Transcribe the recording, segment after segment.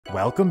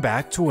Welcome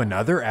back to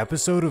another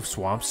episode of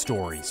Swamp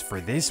Stories.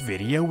 For this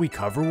video, we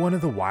cover one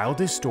of the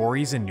wildest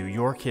stories in New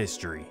York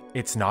history.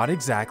 It's not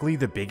exactly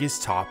the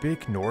biggest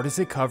topic, nor does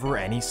it cover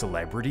any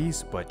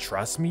celebrities, but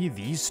trust me,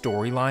 these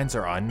storylines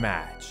are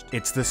unmatched.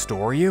 It's the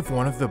story of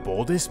one of the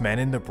boldest men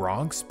in the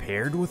Bronx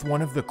paired with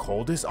one of the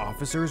coldest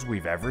officers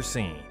we've ever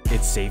seen.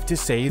 It's safe to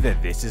say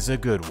that this is a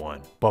good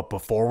one. But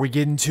before we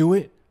get into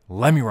it,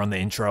 let me run the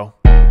intro.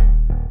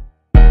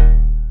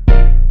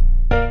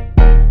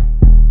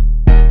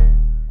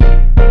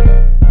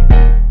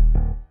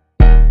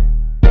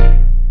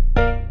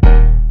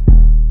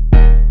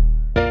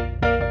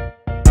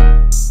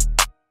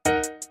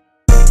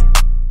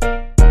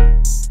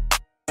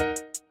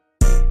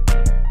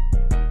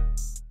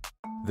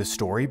 The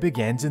story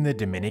begins in the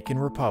Dominican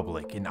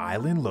Republic, an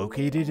island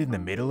located in the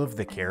middle of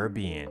the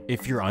Caribbean.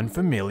 If you're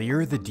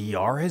unfamiliar, the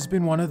DR has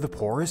been one of the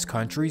poorest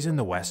countries in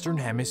the Western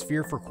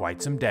Hemisphere for quite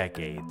some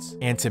decades.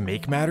 And to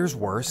make matters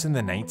worse, in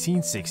the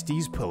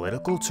 1960s,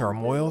 political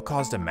turmoil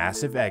caused a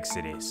massive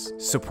exodus.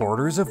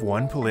 Supporters of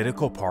one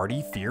political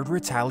party feared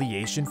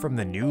retaliation from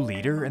the new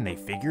leader, and they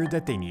figured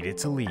that they needed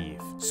to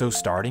leave. So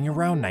starting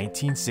around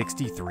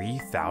 1963,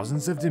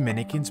 thousands of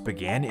Dominicans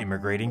began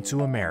immigrating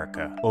to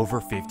America.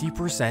 Over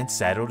 50%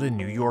 settled in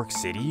New York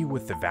City,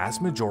 with the vast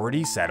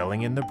majority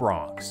settling in the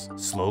Bronx.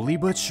 Slowly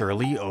but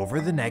surely, over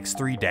the next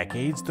 3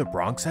 decades, the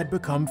Bronx had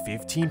become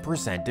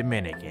 15%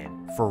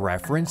 Dominican. For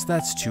reference,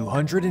 that's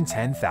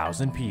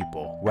 210,000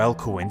 people. Well,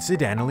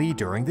 coincidentally,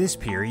 during this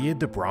period,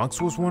 the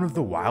Bronx was one of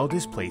the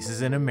wildest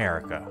places in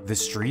America. The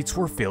streets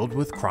were filled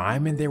with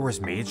crime and there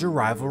was major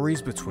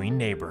rivalries between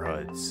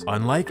neighborhoods.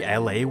 Unlike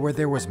LA, where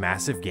there was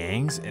massive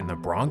gangs, in the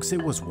Bronx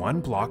it was one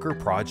blocker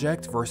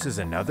project versus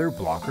another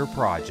blocker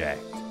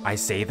project. I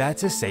say that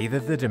to say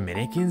that the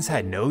Dominicans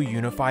had no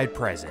unified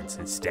presence.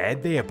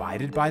 Instead, they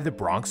abided by the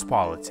Bronx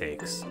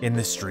politics. In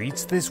the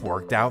streets, this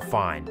worked out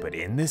fine, but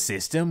in the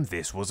system,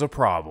 this was a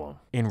problem.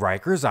 In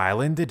Rikers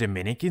Island, the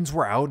Dominicans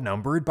were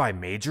outnumbered by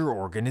major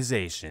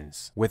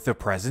organizations. With the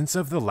presence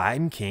of the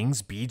Latin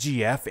Kings,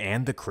 BGF,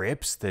 and the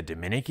Crips, the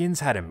Dominicans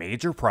had a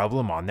major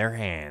problem on their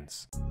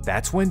hands.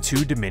 That's when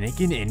 2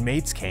 Dominican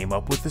inmates came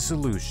up with a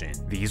solution.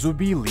 These would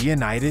be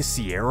Leonidas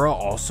Sierra,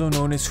 also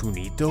known as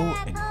Junito,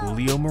 and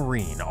Julio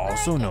Marin,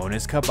 also known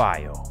as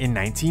Caballo. In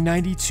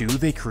 1992,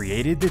 they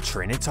created the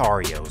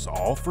Trinitarios,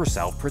 all for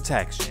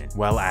self-protection.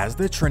 Well, as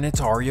the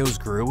Trinitarios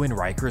grew in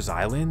Rikers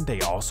Island,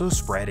 they also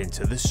spread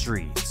into the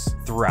streets.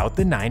 Throughout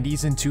the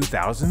 90s and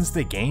 2000s,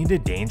 they gained a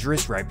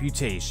dangerous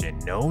reputation,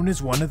 known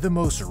as one of the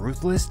most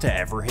ruthless to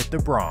ever hit the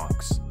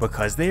Bronx.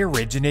 Because they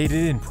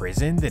originated in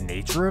prison, the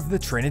nature of the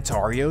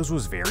Trinitarios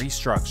was very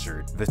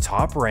structured. The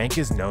top rank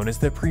is known as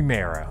the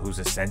Primera, who's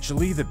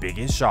essentially the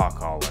biggest shot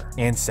caller.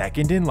 And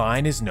second in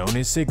line is known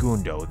as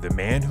Segundo, the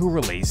man who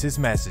relays his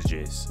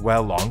messages.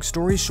 Well, long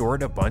story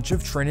short, a bunch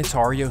of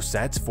Trinitario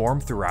sets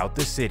formed throughout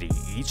the city,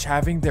 each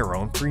having their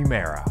own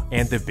Primera.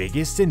 And the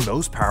biggest and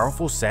most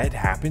powerful set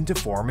happened to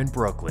form in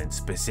Brooklyn,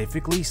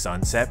 specifically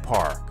Sunset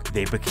Park.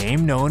 They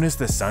became known as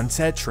the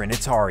Sunset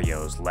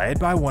Trinitarios, led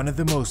by one of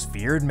the most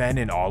feared men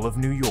in all of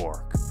New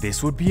York.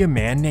 This would be a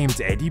man named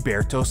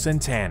Ediberto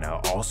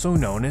Santana, also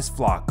known as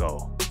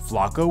Flaco.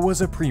 Flaco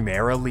was a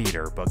Primera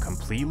leader, but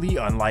completely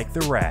unlike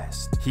the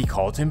rest. He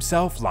called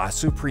himself La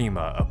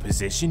Suprema, a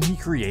position he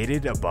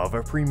created above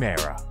a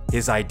Primera.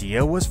 His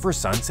idea was for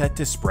Sunset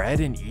to spread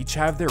and each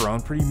have their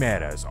own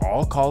Primeras,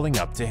 all calling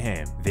up to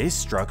him. This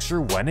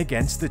structure went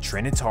against the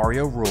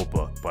Trinitario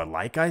rulebook, but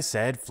like I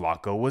said,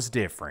 Flaco was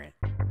different.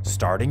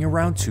 Starting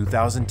around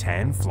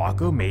 2010,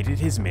 Flaco made it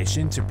his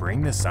mission to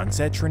bring the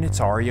Sunset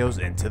Trinitarios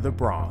into the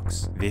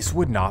Bronx. This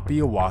would not be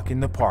a walk in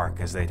the park,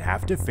 as they'd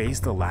have to face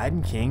the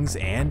Latin Kings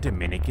and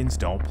Dominicans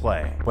don't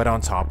play. But on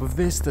top of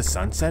this, the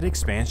Sunset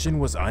expansion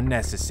was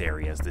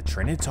unnecessary, as the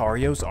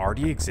Trinitarios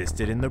already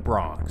existed in the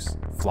Bronx.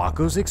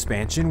 Flaco's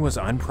expansion was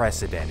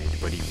unprecedented,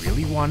 but he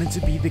really wanted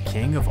to be the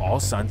king of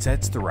all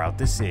sunsets throughout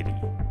the city.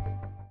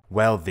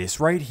 Well, this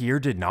right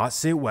here did not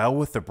sit well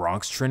with the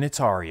Bronx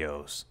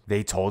Trinitarios.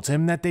 They told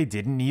him that they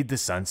didn't need the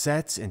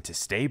sunsets and to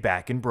stay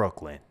back in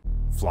Brooklyn.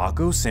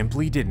 Flaco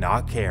simply did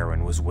not care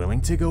and was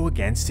willing to go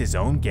against his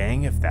own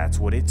gang if that's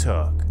what it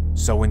took.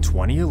 So in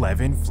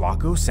 2011,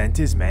 Flaco sent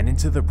his men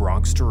into the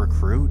Bronx to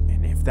recruit,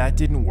 and if that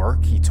didn't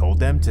work, he told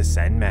them to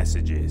send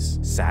messages.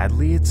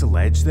 Sadly, it's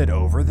alleged that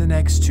over the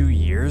next 2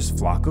 years,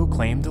 Flaco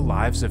claimed the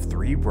lives of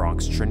 3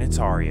 Bronx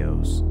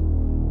Trinitarios.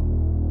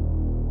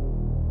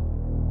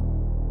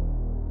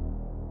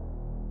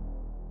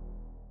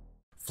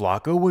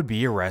 Flaco would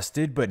be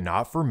arrested, but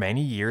not for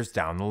many years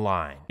down the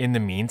line. In the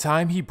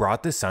meantime, he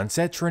brought the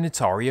Sunset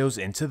Trinitarios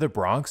into the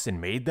Bronx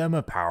and made them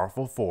a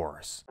powerful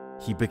force.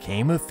 He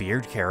became a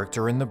feared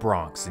character in the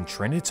Bronx, and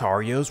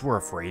Trinitarios were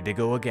afraid to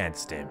go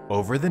against him.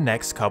 Over the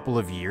next couple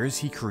of years,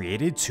 he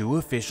created 2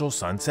 official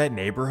Sunset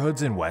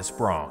neighborhoods in West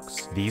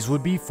Bronx. These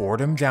would be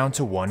Fordham down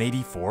to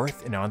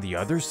 184th, and on the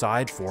other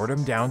side,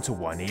 Fordham down to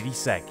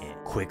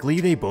 182nd.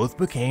 Quickly, they both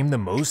became the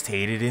most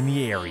hated in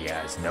the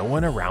area, as no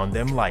one around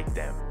them liked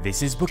them.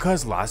 This is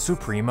because La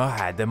Suprema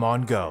had them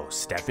on go,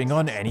 stepping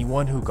on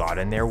anyone who got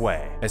in their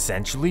way.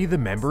 Essentially, the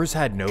members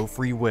had no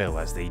free will,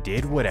 as they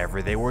did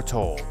whatever they were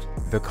told.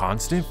 The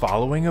constant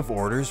following of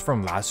orders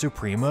from La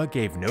Suprema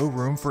gave no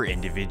room for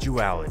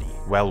individuality.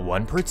 While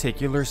one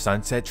particular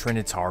Sunset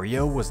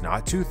Trinitario was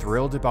not too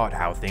thrilled about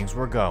how things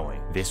were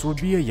going. This would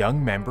be a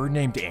young member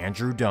named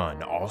Andrew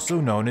Dunn, also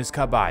known as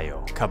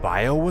Caballo.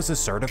 Caballo was a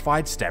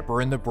certified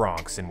stepper in the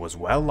Bronx and was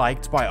well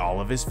liked by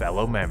all of his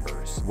fellow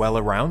members. Well,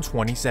 around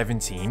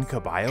 2017,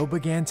 Caballo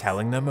began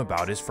telling them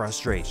about his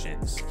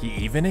frustrations. He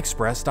even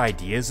expressed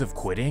ideas of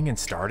quitting and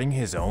starting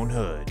his own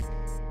hood.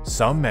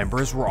 Some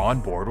members were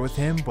on board with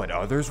him, but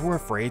others were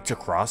afraid to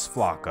cross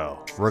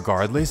Flaco.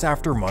 Regardless,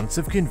 after months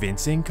of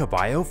convincing,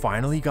 Caballo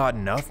finally got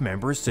enough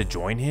members to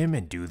join him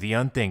and do the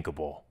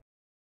unthinkable.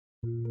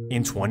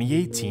 In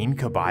 2018,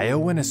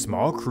 Caballo and a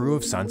small crew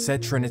of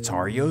Sunset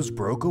Trinitarios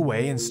broke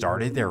away and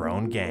started their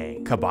own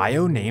gang.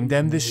 Caballo named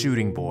them the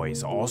Shooting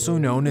Boys, also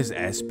known as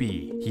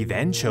SB. He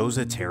then chose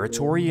a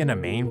territory in a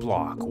main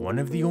block, one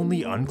of the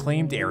only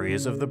unclaimed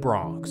areas of the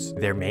Bronx.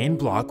 Their main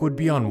block would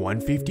be on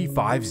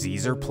 155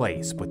 Zezer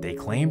Place, but they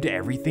claimed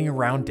everything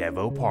around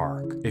Devo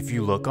Park. If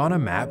you look on a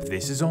map,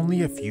 this is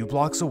only a few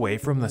blocks away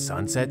from the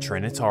Sunset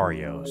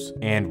Trinitarios.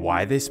 And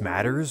why this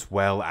matters?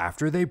 Well,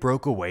 after they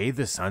broke away,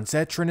 the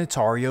Sunset Trinitarios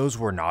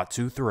were not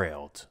too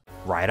thrilled.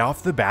 Right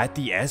off the bat,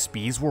 the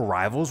SBs were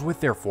rivals with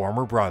their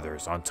former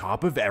brothers, on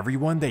top of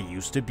everyone they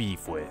used to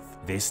beef with.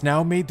 This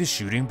now made the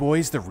Shooting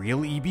Boys the real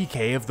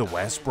EBK of the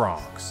West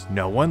Bronx.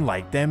 No one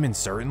liked them, and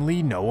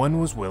certainly no one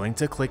was willing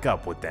to click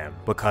up with them.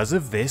 Because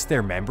of this,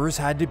 their members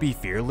had to be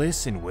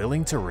fearless and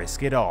willing to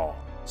risk it all.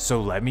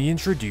 So let me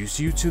introduce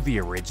you to the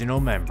original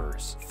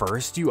members.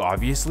 First, you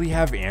obviously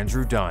have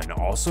Andrew Dunn,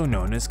 also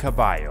known as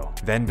Caballo.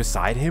 Then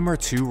beside him are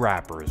 2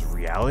 rappers,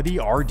 Reality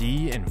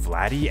RD and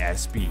Vladdy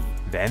SB.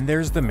 Then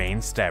there's the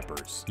main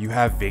steppers. You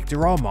have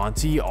Victor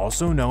Almonte,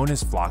 also known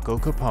as Flaco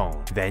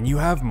Capone. Then you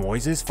have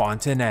Moises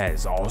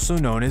Fontanez, also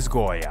known as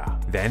Goya.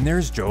 Then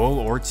there's Joel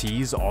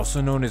Ortiz,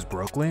 also known as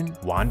Brooklyn,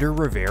 Wander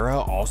Rivera,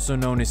 also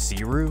known as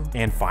Ciru,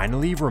 and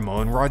finally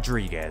Ramon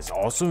Rodriguez,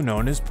 also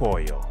known as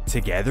Pollo.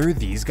 Together,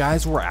 these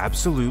guys were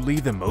absolutely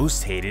the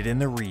most hated in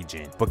the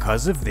region.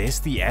 Because of this,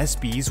 the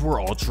SBs were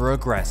ultra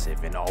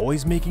aggressive and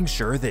always making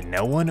sure that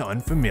no one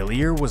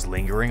unfamiliar was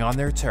lingering on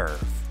their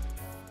turf.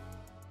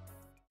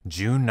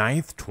 June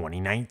 9th,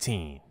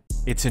 2019.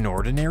 It's an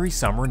ordinary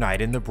summer night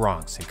in the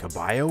Bronx, and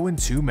Caballo and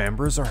 2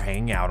 members are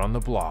hanging out on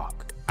the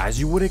block. As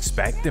you would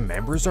expect, the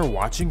members are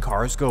watching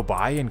cars go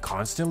by and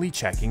constantly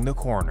checking the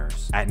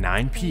corners. At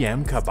 9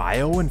 p.m,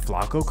 Caballo and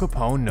Flaco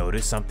Capone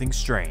notice something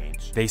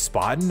strange. They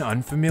spot an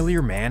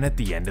unfamiliar man at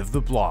the end of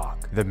the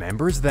block. The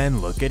members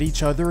then look at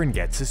each other and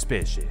get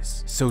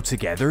suspicious. So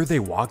together, they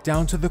walk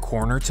down to the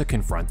corner to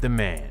confront the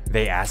man.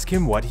 They ask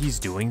him what he's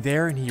doing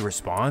there, and he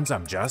responds,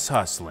 "I'm just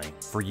hustling."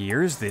 For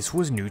years, this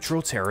was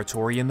neutral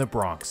territory in the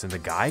Bronx, and the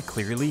guy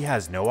clearly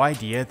has no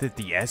idea that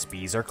the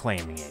SBs are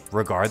claiming it.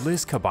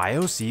 Regardless,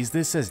 Caballo sees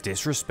this as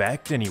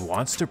disrespect and he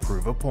wants to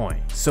prove a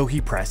point. So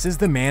he presses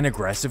the man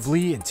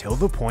aggressively until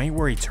the point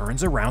where he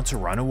turns around to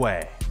run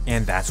away.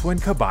 And that's when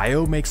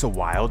Caballo makes a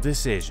wild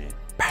decision.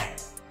 Bang!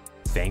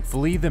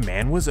 Thankfully, the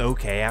man was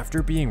okay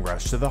after being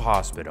rushed to the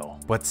hospital.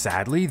 But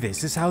sadly,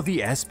 this is how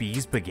the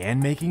SBs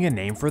began making a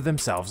name for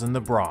themselves in the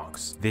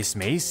Bronx. This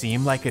may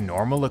seem like a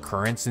normal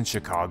occurrence in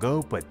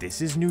Chicago, but this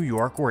is New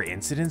York, where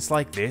incidents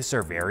like this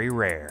are very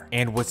rare.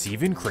 And what's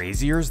even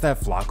crazier is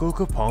that Flaco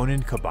Capone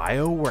and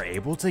Caballo were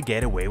able to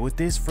get away with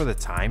this for the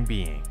time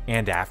being.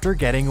 And after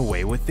getting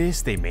away with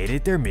this, they made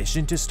it their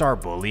mission to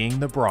start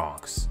bullying the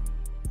Bronx.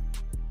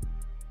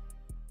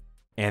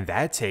 And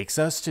that takes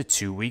us to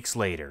 2 weeks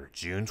later,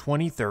 June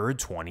 23rd,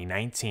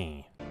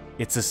 2019.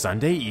 It's a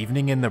Sunday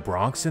evening in the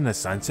Bronx, and the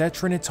Sunset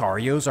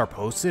Trinitarios are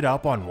posted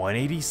up on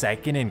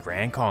 182nd and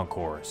Grand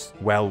Concourse.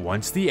 Well,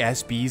 once the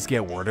SBs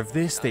get word of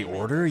this, they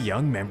order a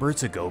young member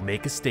to go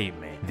make a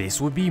statement.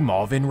 This would be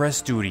Malvin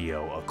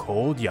Restudio, a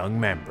cold young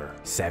member.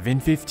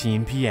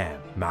 7:15 p.m.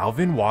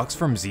 Malvin walks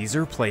from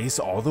Zezer Place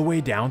all the way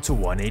down to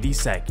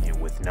 182nd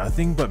with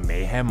nothing but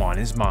mayhem on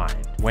his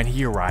mind. When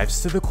he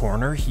arrives to the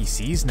corner, he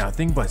sees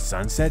nothing but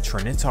Sunset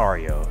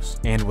Trinitarios,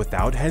 and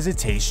without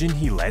hesitation,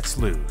 he lets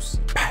loose.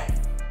 Bang!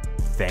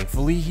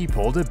 Thankfully, he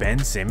pulled a Ben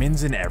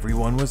Simmons and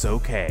everyone was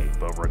okay,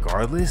 but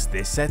regardless,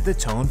 this set the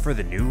tone for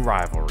the new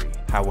rivalry.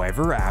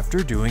 However,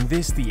 after doing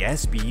this, the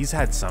SBs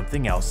had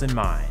something else in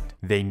mind.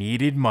 They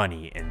needed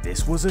money, and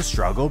this was a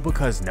struggle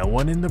because no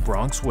one in the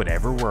Bronx would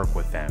ever work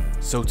with them.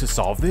 So to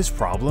solve this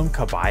problem,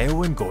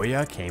 Caballo and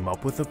Goya came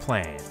up with a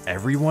plan.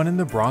 Everyone in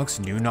the Bronx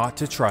knew not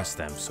to trust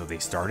them, so they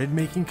started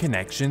making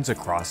connections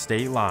across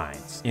state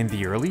lines. In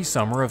the early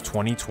summer of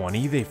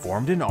 2020, they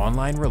formed an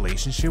online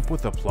relationship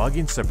with a plug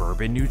in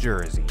suburban New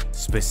Jersey,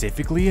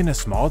 specifically in a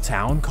small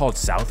town called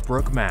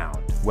Southbrook Mound.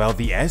 Well,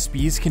 the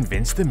SBs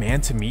convinced the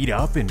man to meet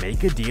up and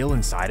make a deal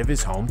inside of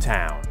his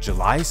hometown.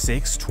 July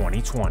 6,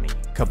 2020.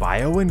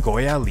 Caballo and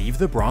Goya leave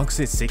the Bronx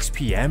at 6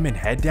 p.m. and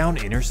head down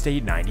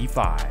Interstate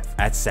 95.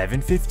 At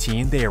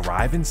 7:15, they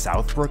arrive in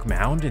Southbrook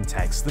Mound and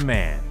text the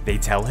man. They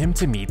tell him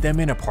to meet them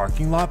in a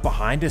parking lot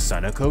behind a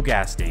Sunoco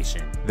gas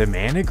station. The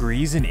man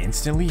agrees and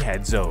instantly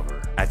heads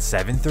over. At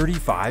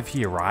 7:35,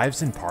 he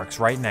arrives and parks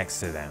right next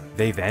to them.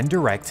 They then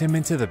direct him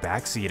into the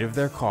back seat of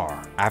their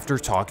car. After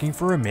talking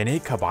for a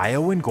minute,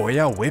 Caballo and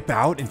Goya whip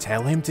out and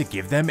tell him to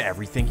give them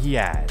everything he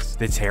has.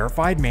 The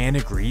terrified man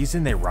agrees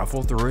and they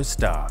ruffle through his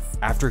stuff.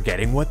 After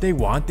getting what they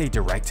want, they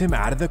direct him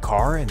out of the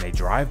car and they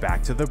drive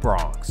back to the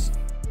Bronx.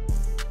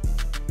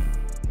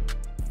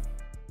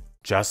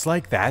 Just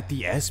like that,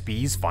 the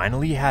SBs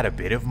finally had a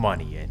bit of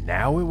money, and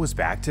now it was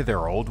back to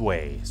their old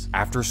ways.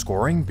 After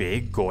scoring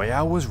big,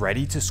 Goya was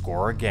ready to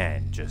score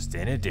again, just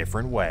in a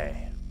different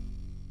way.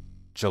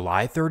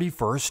 July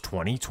 31st,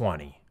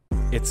 2020.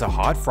 It's a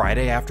hot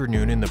Friday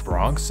afternoon in the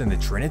Bronx, and the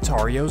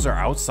Trinitarios are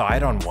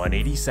outside on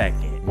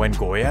 182nd. When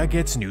Goya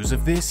gets news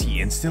of this, he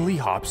instantly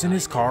hops in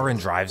his car and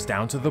drives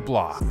down to the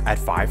block. At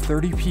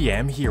 5:30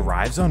 p.m., he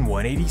arrives on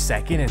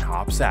 182nd and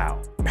hops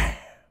out.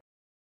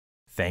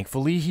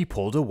 Thankfully, he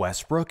pulled a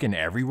Westbrook and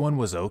everyone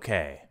was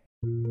okay.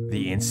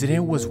 The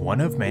incident was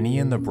one of many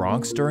in the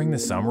Bronx during the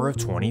summer of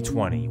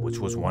 2020, which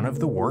was one of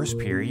the worst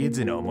periods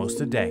in almost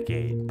a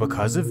decade.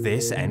 Because of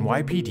this,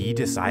 NYPD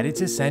decided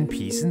to send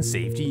peace and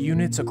safety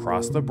units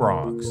across the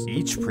Bronx.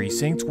 Each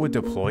precinct would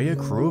deploy a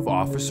crew of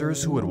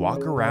officers who would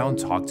walk around,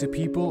 talk to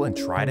people, and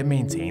try to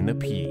maintain the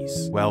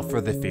peace. Well,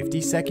 for the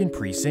 52nd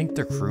precinct,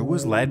 the crew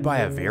was led by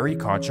a very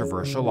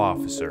controversial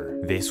officer.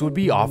 This would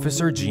be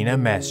Officer Gina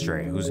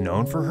Mestre, who's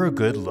known for her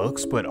good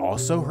looks but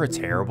also her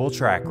terrible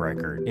track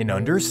record. In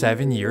under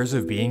 7 years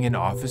of being an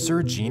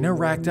officer, Gina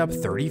racked up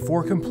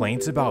 34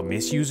 complaints about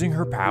misusing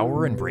her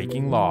power and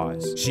breaking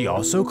laws. She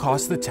also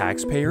cost the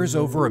taxpayers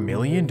over $1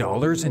 million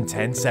in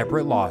 10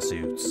 separate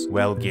lawsuits.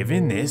 Well,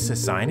 given this,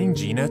 assigning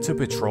Gina to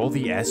patrol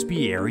the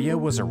SB area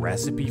was a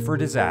recipe for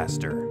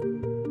disaster.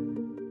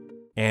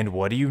 And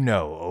what do you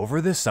know,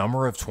 over the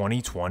summer of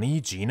 2020,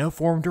 Gina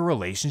formed a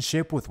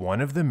relationship with one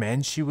of the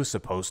men she was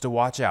supposed to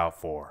watch out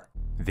for.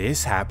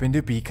 This happened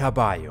to be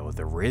Caballo,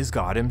 the Riz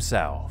God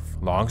himself.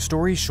 Long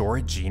story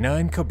short, Gina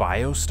and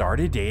Caballo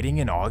started dating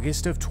in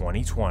August of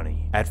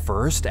 2020. At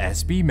first,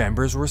 SB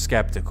members were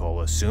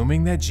skeptical,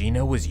 assuming that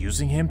Gina was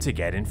using him to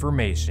get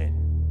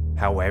information.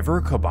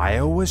 However,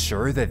 Caballo was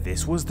sure that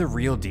this was the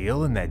real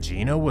deal and that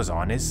Gina was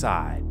on his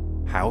side.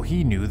 How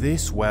he knew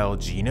this? Well,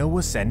 Gina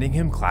was sending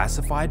him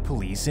classified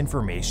police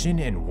information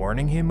and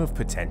warning him of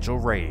potential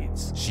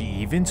raids. She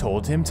even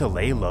told him to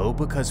lay low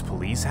because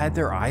police had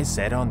their eyes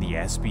set on the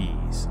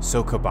SBs.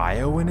 So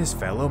Caballo and his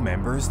fellow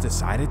members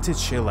decided to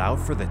chill out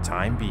for the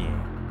time being.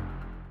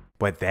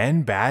 But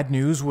then bad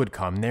news would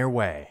come their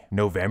way.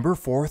 November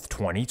 4th,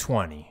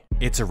 2020.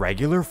 It's a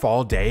regular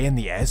fall day and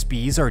the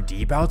SBs are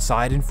deep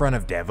outside in front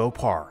of Devo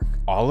Park.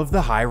 All of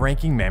the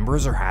high-ranking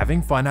members are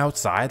having fun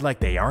outside like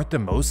they aren't the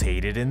most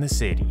hated in the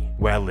city.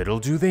 Well, little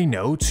do they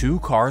know, 2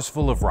 cars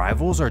full of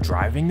rivals are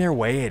driving their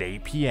way at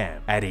 8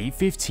 p.m. At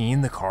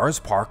 8:15, the cars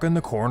park on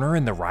the corner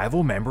and the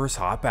rival members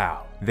hop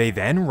out. They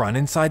then run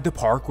inside the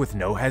park with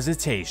no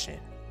hesitation.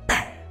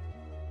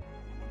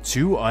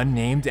 2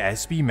 unnamed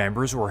SB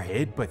members were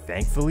hit, but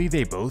thankfully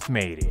they both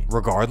made it.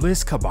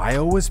 Regardless,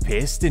 Caballo was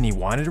pissed and he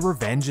wanted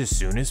revenge as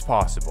soon as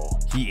possible.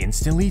 He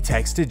instantly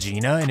texted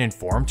Gina and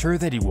informed her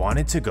that he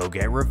wanted to go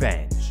get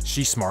revenge.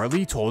 She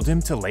smartly told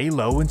him to lay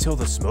low until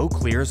the smoke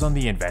clears on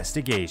the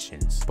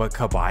investigations, but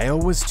Caballo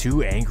was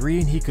too angry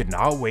and he could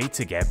not wait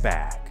to get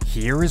back.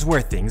 Here is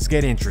where things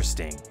get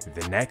interesting.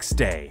 The next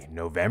day,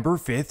 November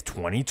 5th,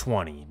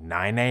 2020,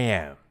 9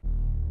 a.m.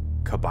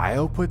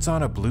 Caballo puts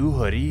on a blue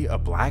hoodie, a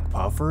black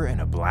puffer,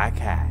 and a black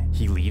hat.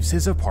 He leaves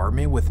his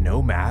apartment with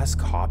no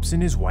mask, hops in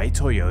his white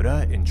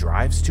Toyota, and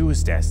drives to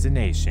his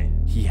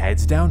destination. He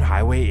heads down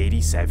Highway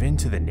 87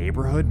 to the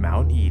neighborhood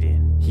Mount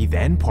Eden. He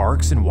then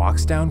parks and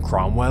walks down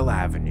Cromwell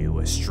Avenue,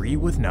 a street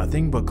with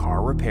nothing but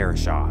car repair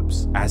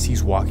shops. As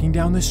he's walking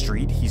down the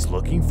street, he's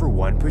looking for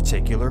one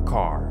particular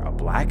car, a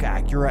black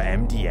Acura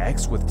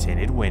MDX with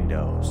tinted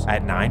windows.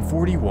 At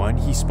 9:41,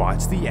 he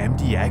spots the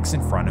MDX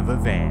in front of a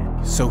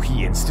van, so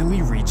he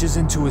instantly reaches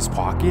into his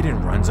pocket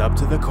and runs up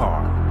to the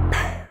car.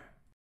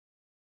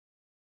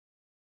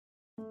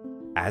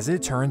 As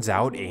it turns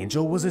out,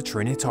 Angel was a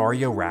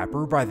Trinitario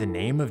rapper by the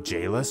name of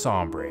Jayla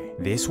Sombre.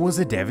 This was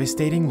a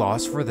devastating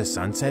loss for the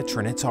Sunset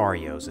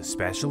Trinitarios,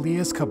 especially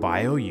as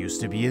Caballo used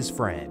to be his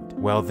friend.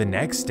 Well, the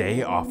next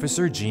day,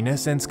 Officer Gina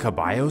sends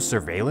Caballo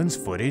surveillance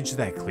footage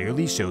that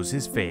clearly shows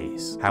his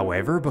face.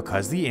 However,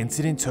 because the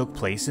incident took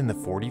place in the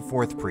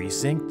 44th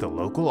precinct, the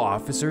local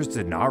officers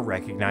did not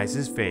recognize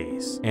his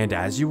face. And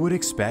as you would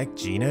expect,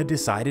 Gina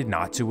decided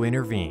not to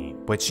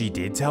intervene. But she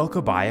did tell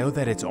Caballo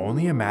that it's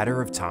only a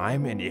matter of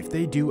time, and if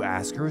they do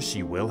ask her,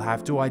 she will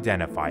have to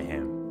identify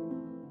him.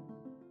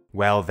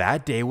 Well,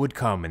 that day would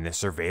come and the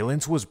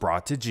surveillance was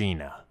brought to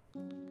Gina.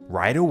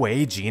 Right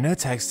away, Gina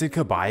texted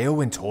Caballo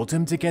and told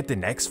him to get the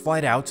next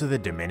flight out to the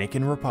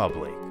Dominican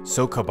Republic.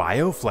 So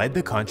Caballo fled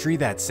the country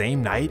that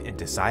same night and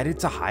decided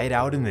to hide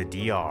out in the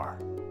DR.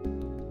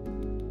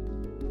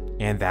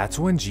 And that's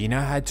when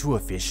Gina had to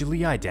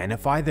officially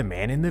identify the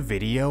man in the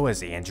video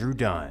as Andrew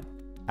Dunn.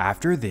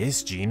 After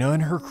this, Gina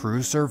and her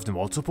crew served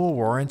multiple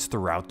warrants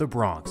throughout the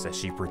Bronx as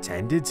she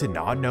pretended to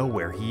not know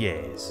where he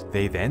is.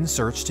 They then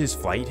searched his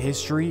flight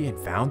history and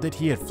found that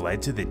he had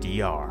fled to the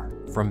DR.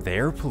 From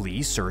there,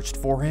 police searched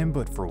for him,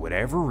 but for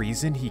whatever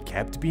reason, he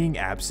kept being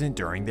absent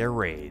during their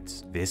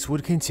raids. This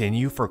would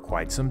continue for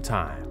quite some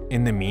time.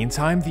 In the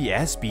meantime, the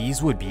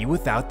SBs would be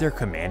without their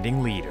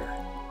commanding leader.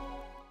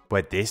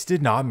 But this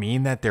did not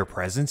mean that their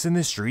presence in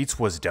the streets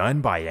was done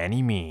by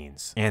any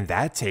means. And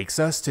that takes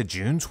us to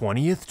June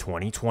 20th,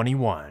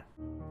 2021.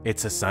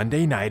 It's a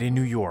Sunday night in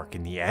New York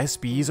and the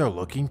SBs are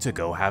looking to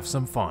go have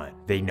some fun.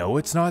 They know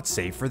it's not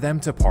safe for them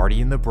to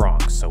party in the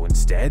Bronx, so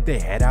instead they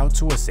head out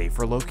to a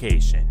safer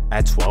location.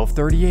 At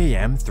 12:30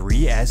 a.m.,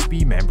 3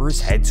 SB members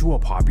head to a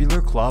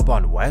popular club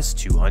on West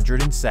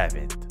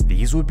 207th.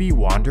 These would be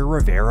Wander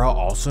Rivera,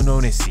 also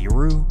known as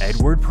Ciru,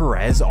 Edward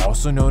Perez,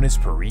 also known as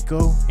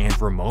Perico,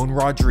 and Ramon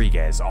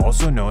Rodriguez,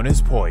 also known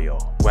as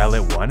Pollo. Well,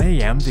 at 1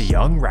 a.m., the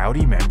young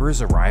rowdy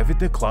members arrive at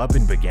the club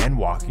and begin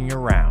walking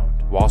around.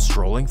 While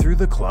strolling through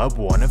the club,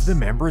 one of the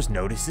members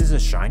notices a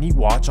shiny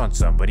watch on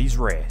somebody's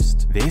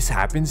wrist. This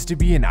happens to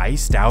be an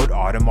iced out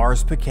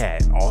Audemars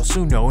Piguet,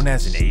 also known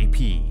as an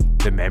AP.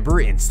 The member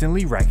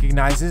instantly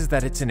recognizes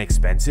that it's an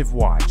expensive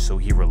watch, so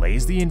he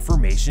relays the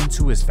information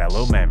to his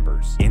fellow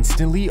members.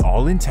 Instantly,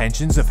 all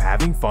intentions of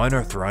having fun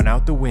are thrown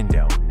out the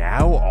window.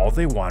 Now, all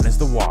they want is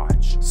the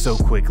watch. So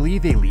quickly,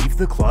 they leave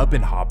the club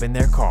and hop in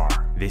their car.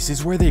 This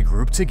is where they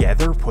group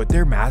together, put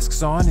their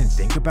masks on, and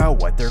think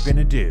about what they're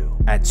gonna do.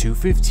 At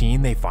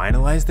 2:15, they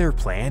finalize their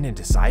plan and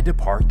decide to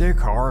park their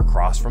car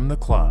across from the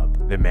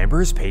club. The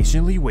members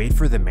patiently wait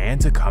for the man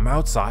to come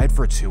outside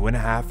for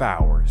 2.5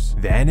 hours.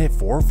 Then at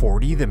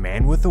 4:40, the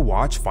man with the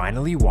watch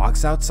finally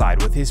walks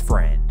outside with his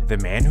friend. The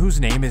man whose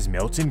name is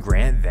Milton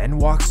Grant then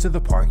walks to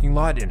the parking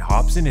lot and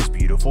hops in his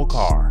beautiful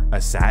car,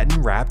 a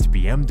satin-wrapped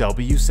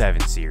BMW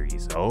 7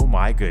 Series. Oh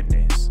my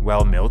goodness.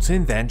 Well,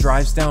 Milton then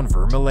drives down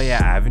Vermilea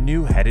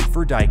Avenue headed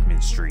for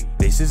Dyckman Street.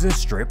 This is a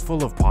strip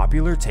full of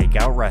popular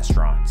takeout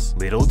restaurants.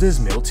 Little does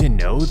Milton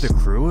know the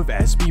crew of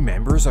SB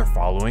members are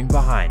following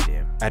behind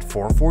him. At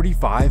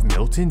 4:45,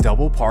 Milton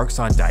double parks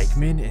on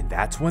Dyckman, and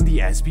that's when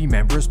the SB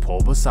members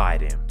pull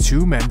beside him.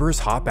 2 members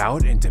hop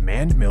out and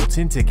demand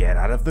Milton to get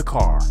out of the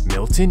car.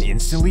 Milton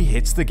instantly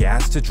hits the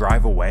gas to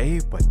drive away,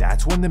 but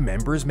that's when the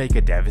members make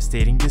a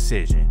devastating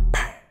decision.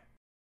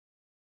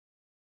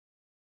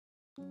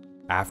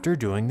 After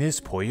doing this,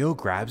 Pollo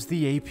grabs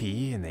the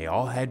AP and they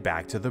all head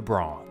back to the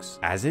Bronx.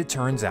 As it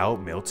turns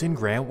out, Milton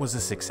Grant was a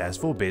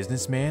successful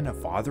businessman, a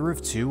father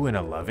of 2, and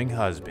a loving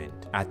husband.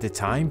 At the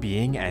time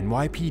being,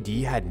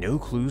 NYPD had no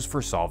clues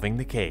for solving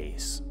the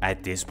case.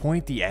 At this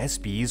point, the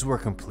SBs were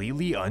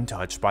completely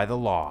untouched by the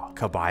law.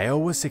 Caballo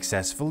was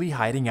successfully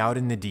hiding out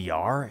in the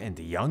DR, and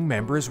the young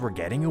members were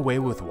getting away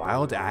with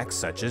wild acts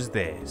such as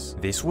this.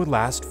 This would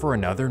last for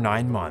another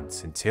 9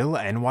 months until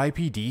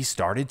NYPD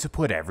started to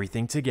put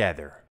everything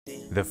together.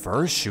 The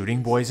first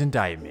Shooting Boys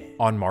indictment.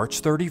 On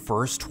March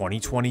 31st,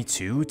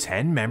 2022,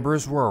 10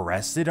 members were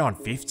arrested on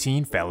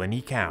 15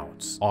 felony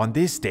counts. On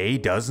this day,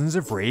 dozens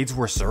of raids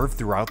were served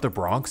throughout the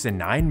Bronx and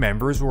 9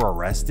 members were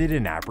arrested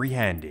and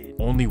apprehended.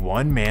 Only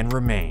one man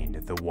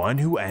remained, the one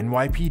who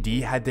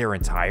NYPD had their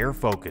entire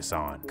focus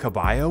on.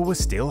 Caballo was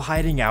still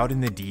hiding out in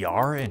the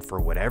DR, and for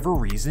whatever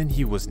reason,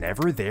 he was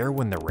never there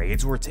when the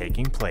raids were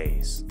taking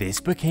place. This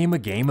became a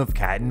game of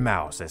cat and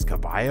mouse, as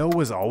Caballo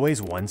was always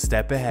one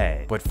step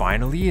ahead. But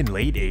finally, in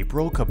late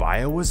April,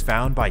 Caballo was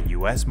found by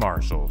US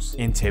Marshals.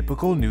 In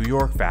typical New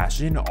York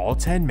fashion, all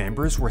 10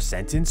 members were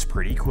sentenced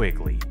pretty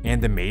quickly,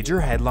 and the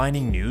major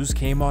headlining news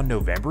came on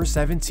November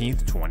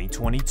 17th,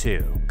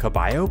 2022.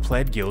 Caballo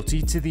pled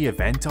guilty to the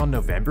event on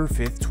November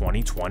 5th,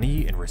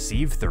 2020 and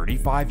received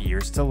 35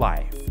 years to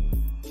life.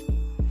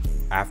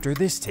 After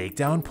this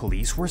takedown,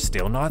 police were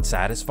still not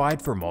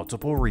satisfied for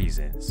multiple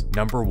reasons.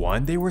 Number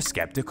 1, they were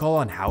skeptical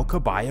on how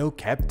Caballo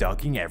kept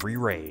ducking every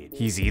raid.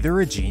 He's either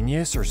a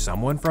genius or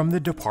someone from the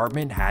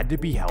department had to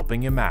be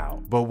helping him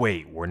out. But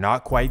wait, we're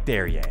not quite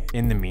there yet.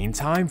 In the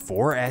meantime,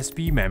 4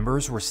 SB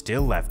members were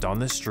still left on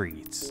the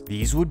streets.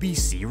 These would be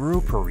Ciru,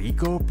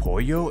 Perico,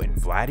 Pollo, and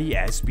Baddie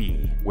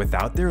SB.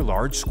 Without their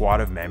large squad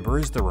of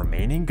members, the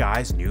remaining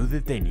guys knew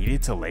that they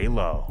needed to lay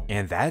low.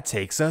 And that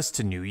takes us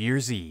to New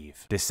Year's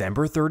Eve.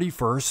 December 31st,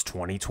 1st,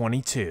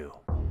 2022.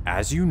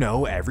 As you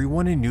know,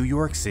 everyone in New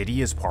York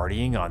City is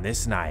partying on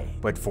this night,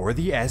 but for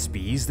the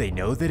SBs, they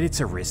know that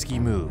it's a risky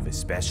move,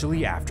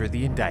 especially after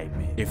the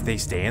indictment. If they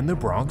stay in the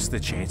Bronx,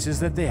 the chances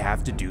that they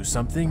have to do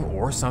something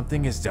or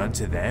something is done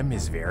to them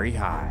is very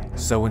high.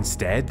 So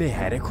instead, they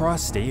head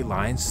across state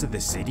lines to the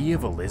city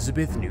of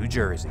Elizabeth, New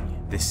Jersey.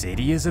 The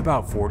city is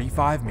about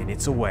 45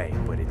 minutes away,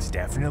 but it's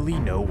definitely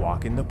no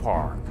walk in the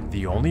park.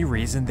 The only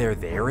reason they're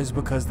there is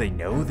because they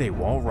know they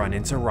won't run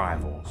into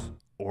rivals.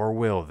 Or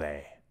will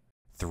they?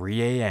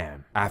 3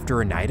 a.m.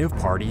 After a night of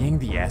partying,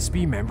 the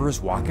SB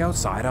members walk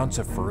outside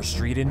onto 1st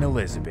Street in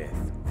Elizabeth.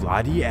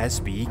 Baddie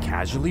SB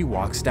casually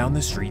walks down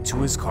the street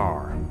to his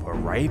car,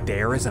 but right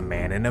there is a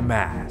man in a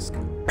mask.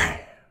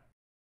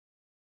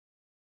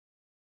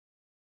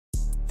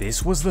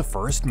 This was the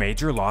first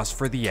major loss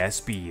for the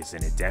SBs,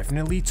 and it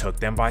definitely took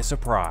them by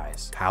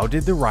surprise. How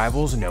did the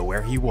rivals know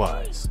where he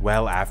was?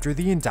 Well, after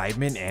the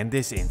indictment and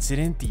this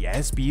incident, the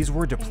SBs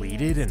were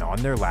depleted and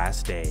on their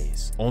last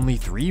days. Only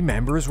 3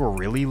 members were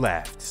really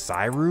left: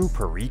 Cyru,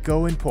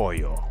 Perico, and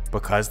Pollo.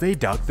 Because they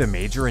ducked the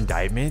major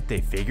indictment, they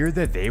figured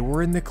that they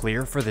were in the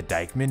clear for the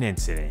Dykeman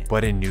incident.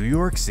 But in New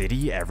York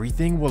City,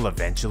 everything will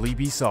eventually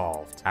be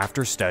solved.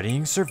 After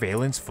studying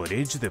surveillance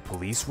footage, the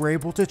police were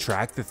able to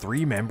track the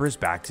 3 members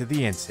back to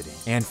the incident.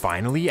 And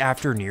finally,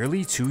 after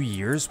nearly 2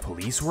 years,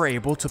 police were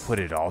able to put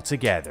it all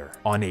together.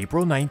 On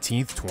April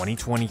 19,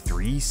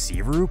 2023,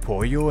 Cyru,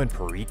 Pollo, and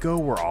Perico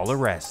were all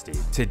arrested.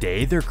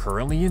 Today, they're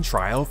currently in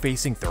trial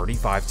facing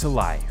 35 to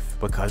life.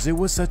 Because it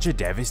was such a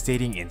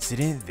devastating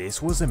incident,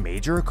 this was a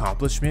major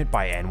accomplishment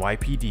by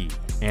NYPD,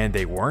 and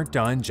they weren't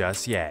done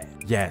just yet.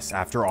 Yes,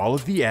 after all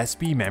of the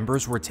SB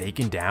members were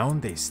taken down,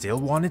 they still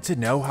wanted to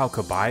know how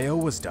Caballo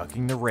was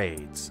ducking the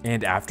raids.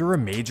 And after a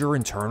major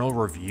internal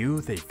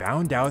review, they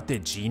found out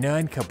that Gina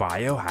and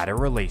Caballo had a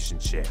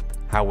relationship.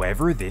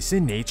 However, this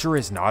in nature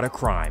is not a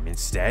crime,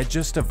 instead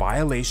just a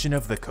violation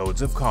of the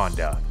codes of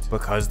conduct.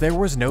 Because there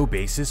was no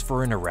basis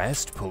for an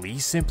arrest,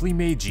 police simply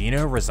made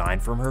Gina resign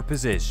from her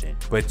position.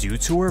 But due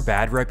to her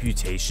bad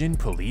reputation,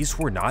 police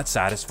were not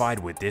satisfied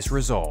with this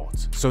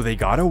result. So they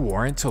got a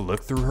warrant to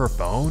look through her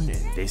phone,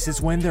 and this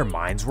is when their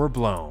minds were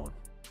blown.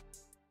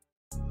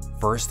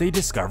 First, they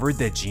discovered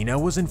that Gina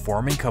was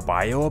informing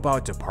Caballo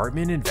about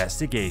department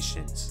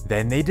investigations.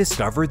 Then they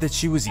discovered that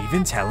she was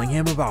even telling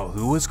him about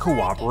who was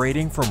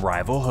cooperating from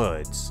rival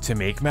hoods. To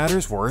make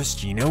matters worse,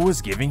 Gina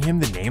was giving him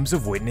the names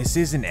of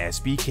witnesses in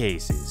SB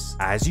cases.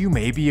 As you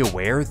may be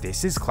aware,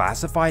 this is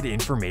classified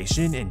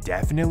information and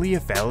definitely a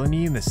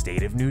felony in the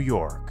state of New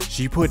York.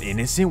 She put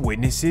innocent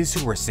witnesses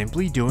who were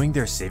simply doing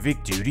their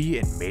civic duty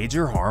in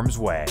major harm's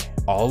way,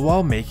 all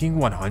while making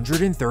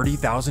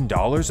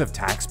 $130,000 of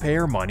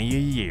taxpayer money a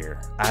year.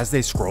 As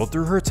they scrolled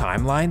through her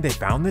timeline, they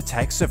found the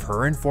texts of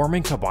her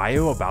informing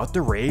Caballo about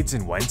the raids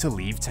and when to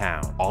leave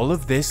town. All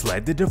of this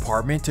led the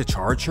department to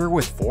charge her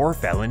with 4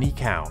 felony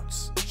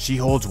counts. She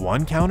holds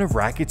 1 count of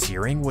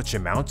racketeering, which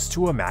amounts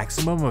to a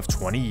maximum of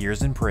 20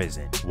 years in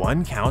prison,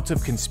 1 count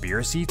of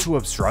conspiracy to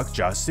obstruct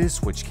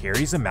justice, which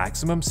carries a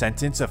maximum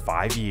sentence of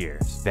 5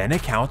 years, then a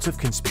count of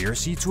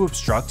conspiracy to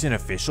obstruct an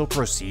official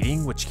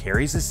proceeding, which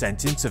carries a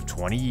sentence of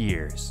 20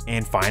 years,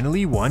 and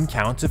finally 1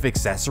 count of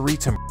accessory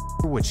to murder,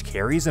 which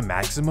carries a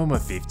maximum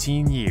of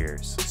 15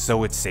 years.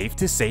 So it's safe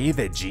to say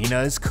that Gina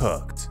is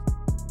cooked.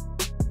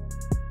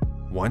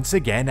 Once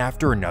again,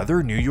 after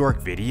another New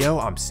York video,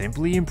 I'm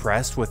simply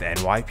impressed with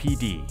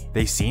NYPD.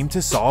 They seem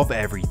to solve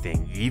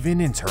everything, even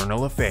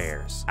internal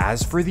affairs.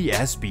 As for the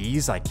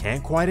SBs, I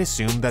can't quite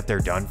assume that they're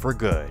done for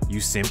good.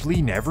 You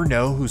simply never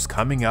know who's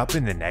coming up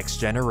in the next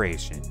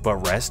generation.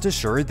 But rest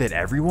assured that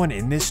everyone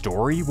in this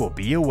story will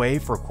be away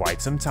for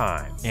quite some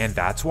time. And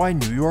that's why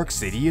New York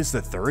City is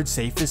the 3rd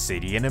safest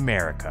city in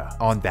America.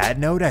 On that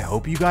note, I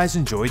hope you guys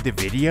enjoyed the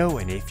video,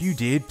 and if you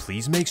did,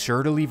 please make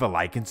sure to leave a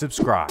like and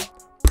subscribe.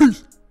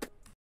 Peace!